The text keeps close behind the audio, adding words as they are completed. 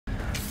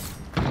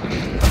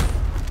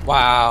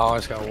Wow, I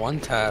just got one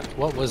tap.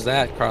 What was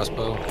that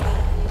crossbow?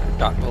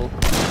 Dot bow.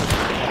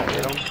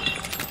 Hit him.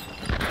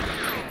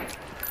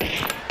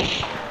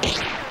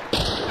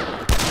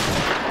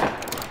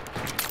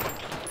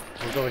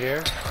 We'll go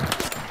here.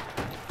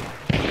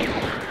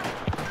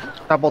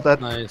 Double dead.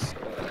 Nice.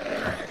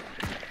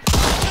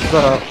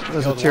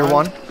 There's a tier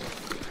 1.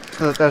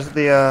 So there's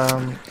the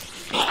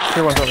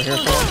tier 1's over here.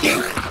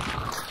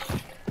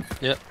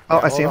 Yep. Oh,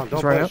 I see him.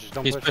 He's running up.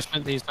 He's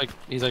pushing.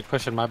 He's like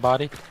pushing my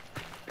body.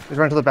 He's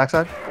running to the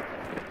backside.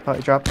 Oh,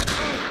 he dropped.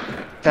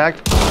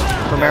 Tagged.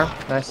 Romero.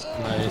 Nice.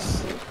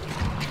 Nice.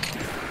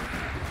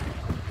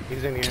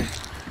 He's in here.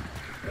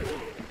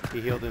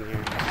 He healed in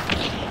here.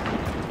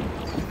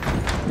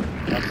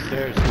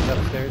 Upstairs. He's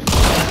upstairs.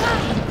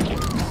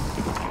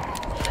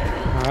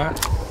 Alright.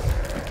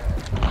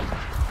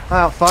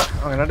 Oh, fuck.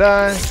 I'm gonna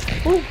die.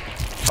 Woo.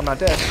 I'm not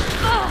dead.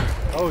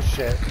 Oh,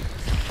 shit.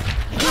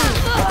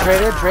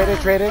 Traded. I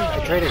traded.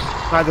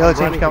 Alright, the other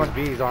team's coming.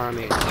 Bees are on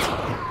me.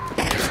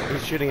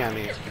 He's shooting at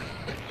me.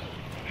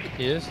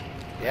 He is?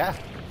 Yeah.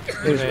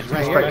 He's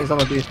right here. He's on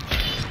the beast.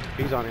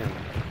 He's on him.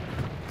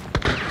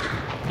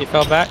 He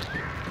fell back.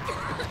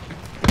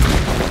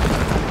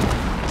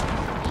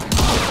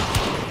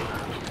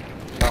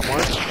 Got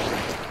one.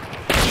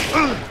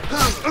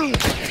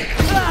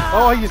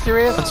 Oh, are you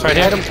serious? That's right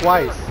I hit here. him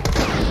twice.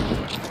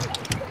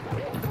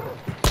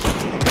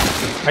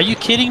 Are you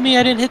kidding me?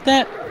 I didn't hit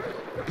that?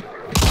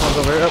 One's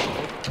over here.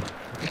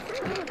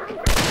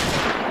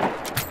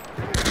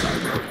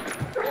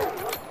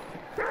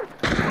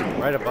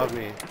 Right above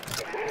me.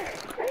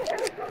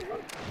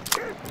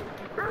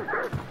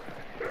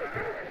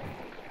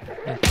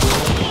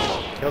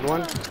 Killed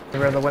one. They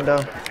were in the window.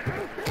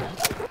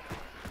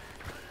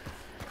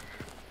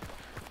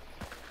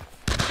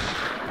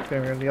 Okay,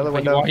 we're in the other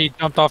window. He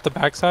jumped off the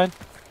backside?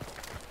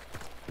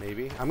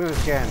 Maybe. I'm gonna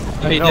scan.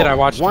 No, he did. I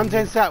watched him.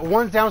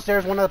 One's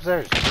downstairs, one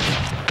upstairs.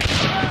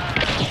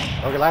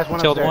 Okay, last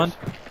one Killed upstairs. one.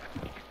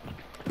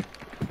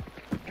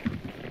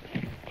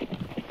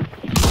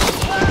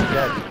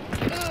 Dead.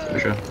 For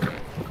sure.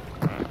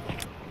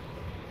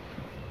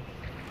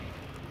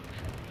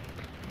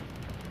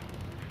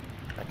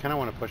 I kind of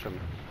want to push him.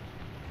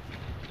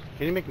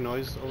 Can you make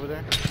noise over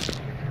there?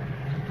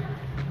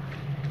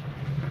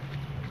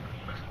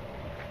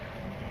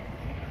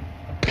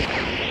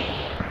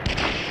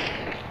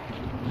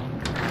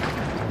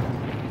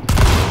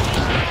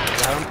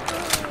 Got him.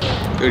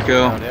 Good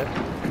kill. Down dead.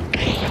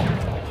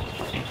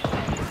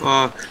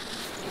 Fuck.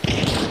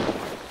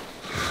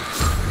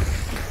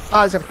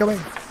 Ah, he's gonna kill me.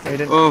 No, he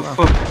didn't. Oh, Wow.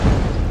 fuck.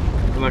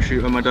 I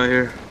might die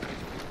here.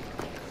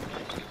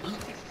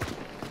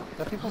 Is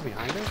that people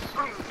behind us?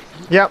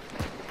 Yep.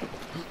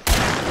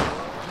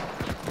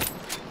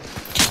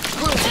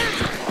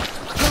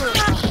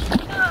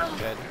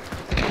 Dead.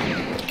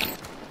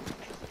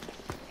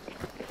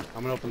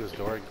 I'm gonna open this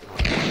door.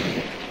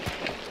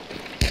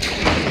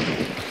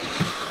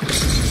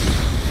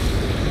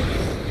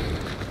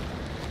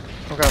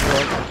 Okay, bro.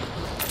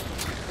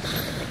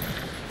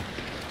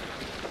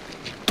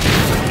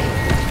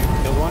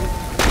 Killed one.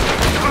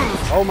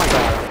 Oh my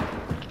god.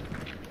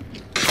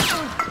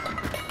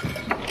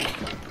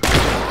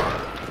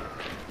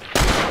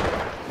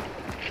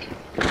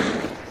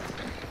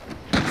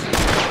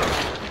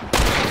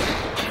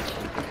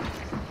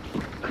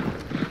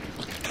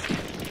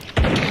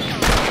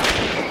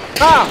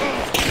 Ah!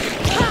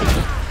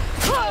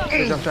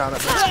 He jumped out at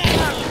me.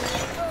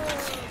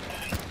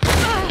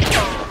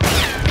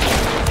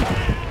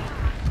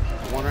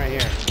 One right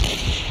here.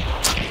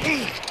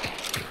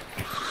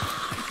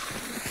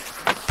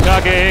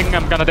 Jogging,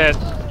 I'm gonna dead.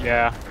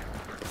 Yeah.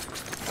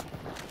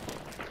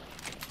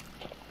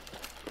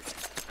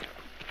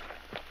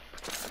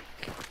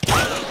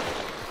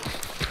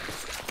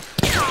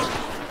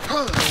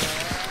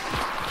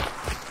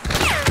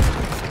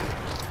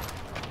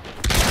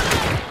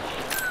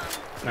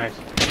 Nice.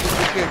 This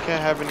guy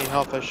can't have any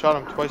health. I shot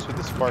him twice with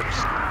the sparks.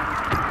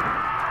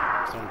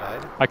 Someone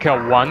died. I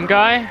killed one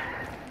guy.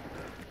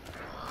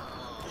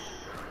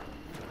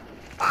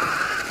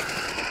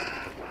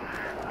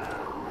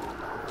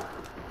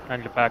 I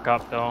need to back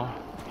up though.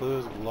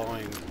 Blue's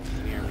glowing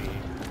near me.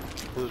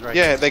 Blue's right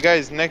Yeah, here. the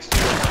guy's next to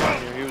you.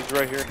 On you. He was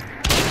right here.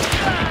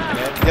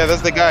 Dead. Yeah,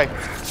 that's the guy.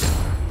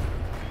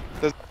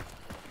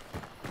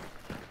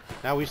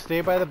 Now we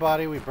stay by the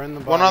body, we burn the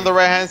body. One on the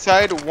right hand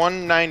side,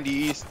 190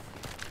 east.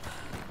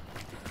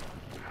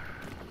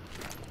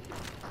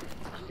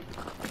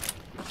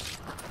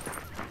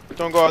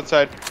 Don't go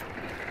outside.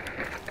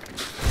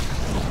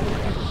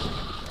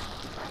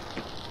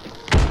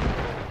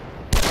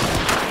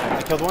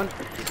 I killed one.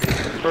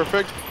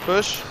 Perfect.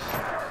 Push.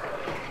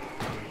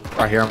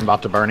 Right here, I'm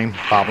about to burn him.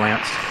 Bob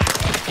Lance.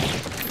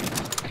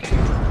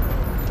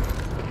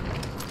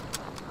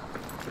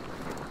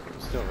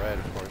 Still red,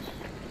 of course.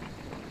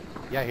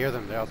 Yeah, I hear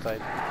them. They're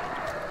outside.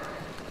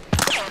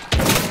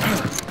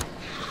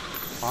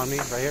 On me,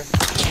 right here.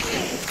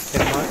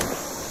 Hit him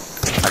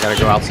once. I gotta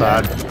go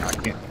outside. I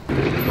can't.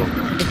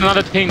 There's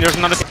another team. There's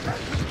another team.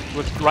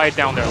 Was right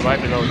down there,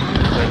 right below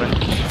Raven.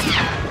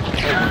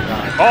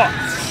 Oh!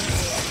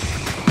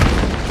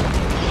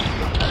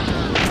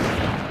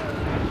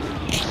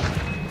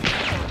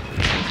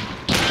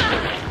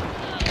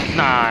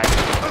 Nice.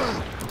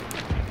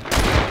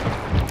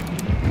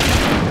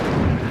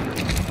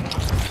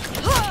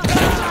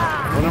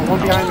 One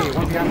behind me,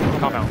 one behind me.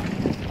 Come out.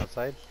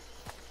 Outside?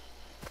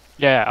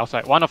 Yeah,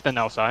 outside. One of them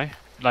outside.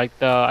 Like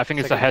the, I think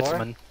it's the Second floor?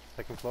 headsman.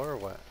 Second floor or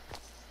what?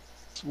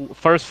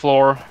 First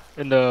floor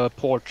in the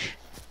porch.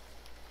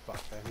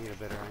 Fuck, I need a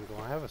better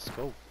angle. I have a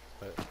scope,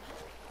 but...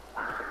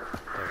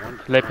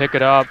 They pick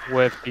it up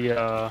with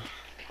the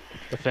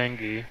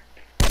thingy.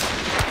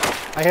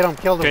 I hit him,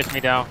 killed him. Chase me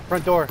down.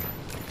 Front door.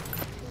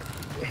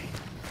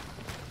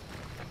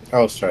 I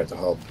was trying to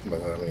help,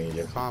 but I mean,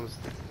 yeah. Comms.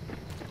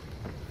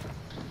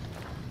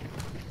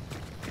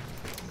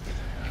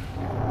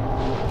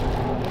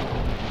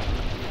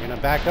 You're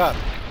gonna back up.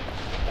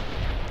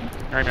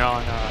 Right now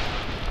on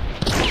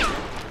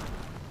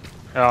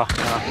oh,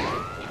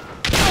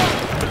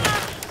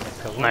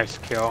 nice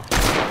kill.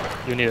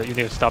 You need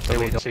to stop the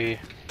lead. See.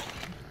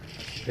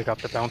 Pick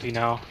up the bounty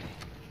now.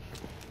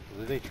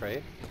 Did they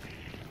trade?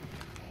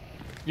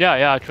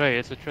 Yeah, a trade.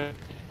 It's a trade.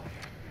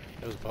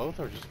 It was both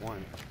or just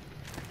one?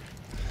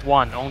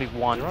 One, only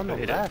one. They're on the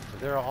hit it. left.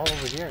 They're all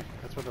over here.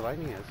 That's where the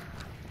lightning is.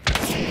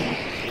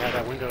 Yeah,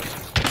 that window.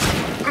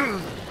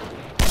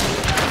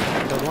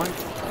 Killed one.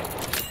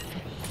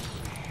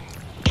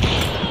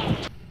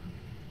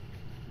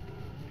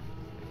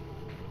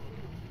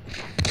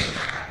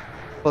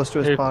 Close to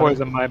his They body.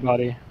 poisoned my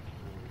body.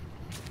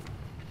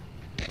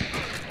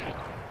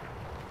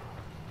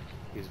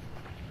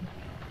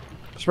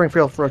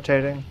 Springfield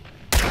rotating.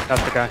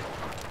 That's the guy.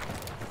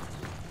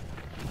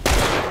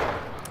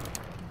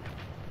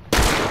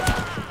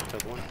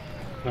 Killed one.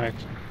 Nice.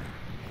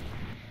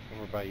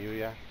 Over by you,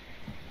 yeah.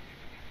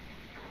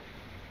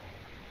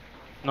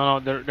 No,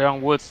 they're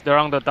on woods. They're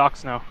on the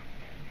docks now.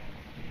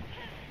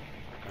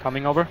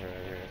 Coming over. Here,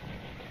 here.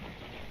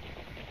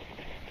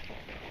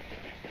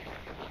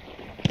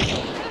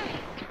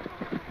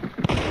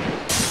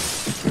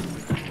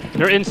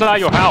 They're inside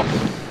your house.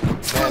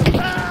 Dead.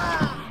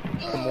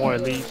 Some more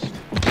at least.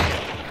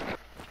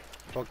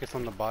 Focus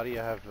on the body.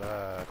 I have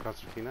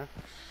Concertina.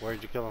 Where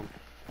did you kill him?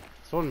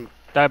 Someone.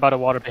 Die by the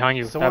water behind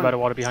you. Die Someone- by the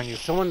water behind you.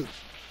 Someone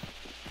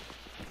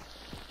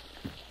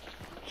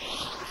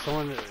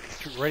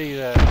ready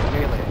to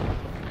melee.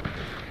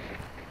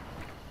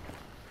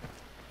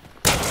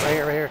 Right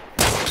here, right here.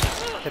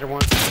 Hit her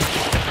once.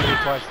 Hit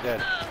her twice,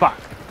 dead. Fuck.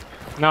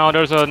 No,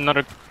 there's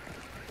another.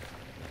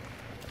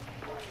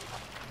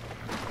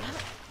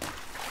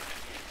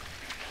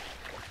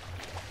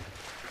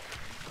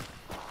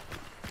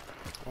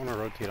 I want to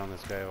rotate on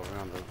this guy over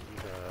on the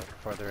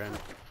farther end.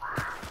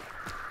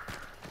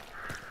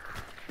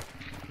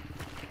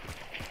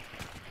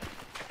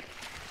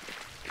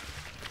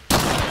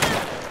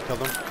 Killed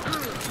him.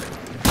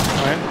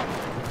 Alright.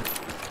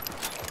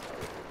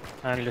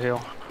 I need to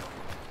heal.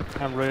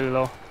 I'm really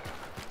low.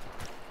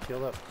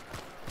 Healed up.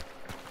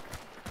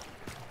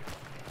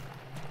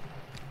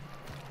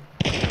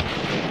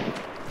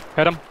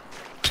 Hit him.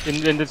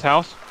 In this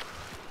house.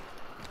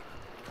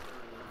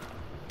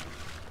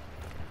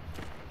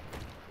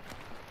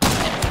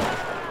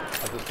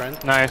 That's his friend.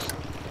 Nice.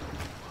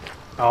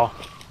 Oh.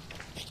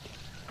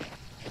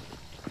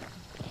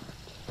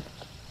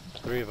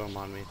 3 of them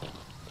on me.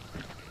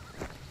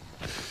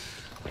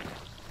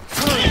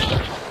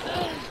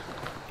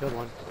 Killed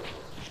one.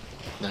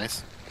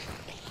 Nice.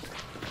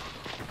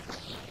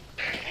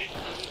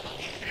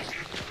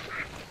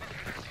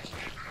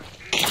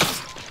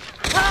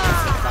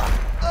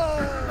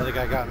 Other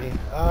guy got me.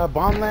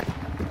 Bomb land.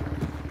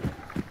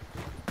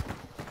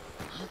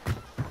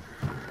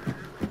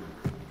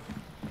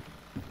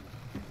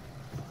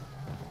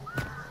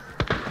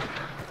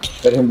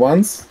 Hit him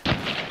once.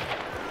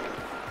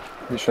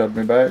 He shot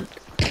me back.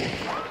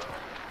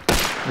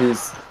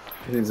 He's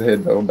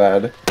hit though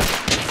bad.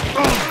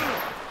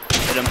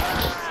 Hit him.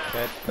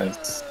 Dead.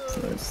 Nice.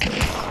 Nice.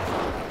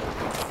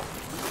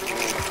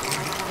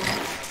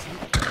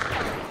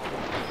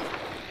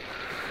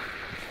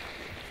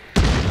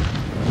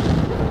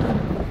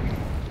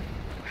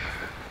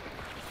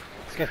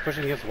 This guy's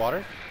pushing against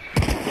water.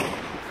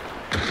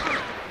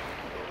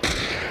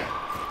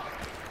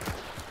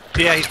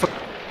 Yeah, he's.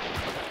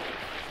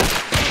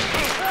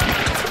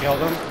 Killed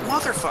him.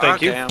 Motherfucker.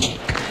 Thank you.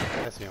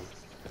 I see him.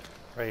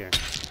 Right here.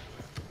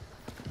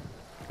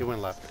 He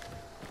went left.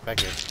 Back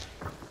here.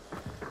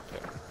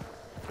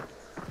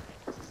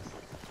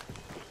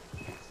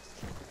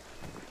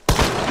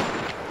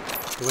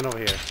 He went over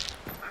here.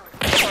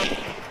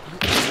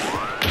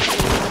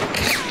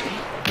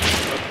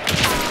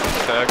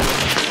 Tag.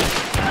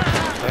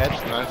 Dead.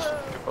 Nice.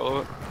 Good follow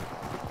it.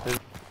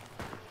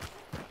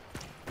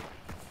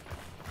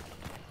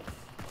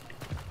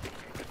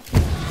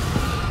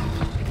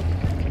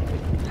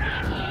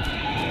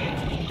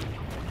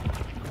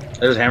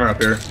 There's a hammer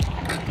up here.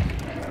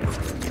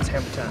 It's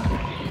hammer time.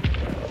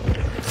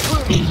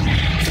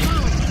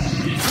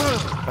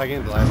 If I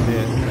get the last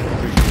hit.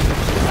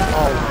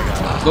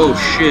 Oh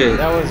shit.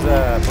 That was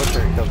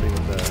Butcher killed me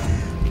with the.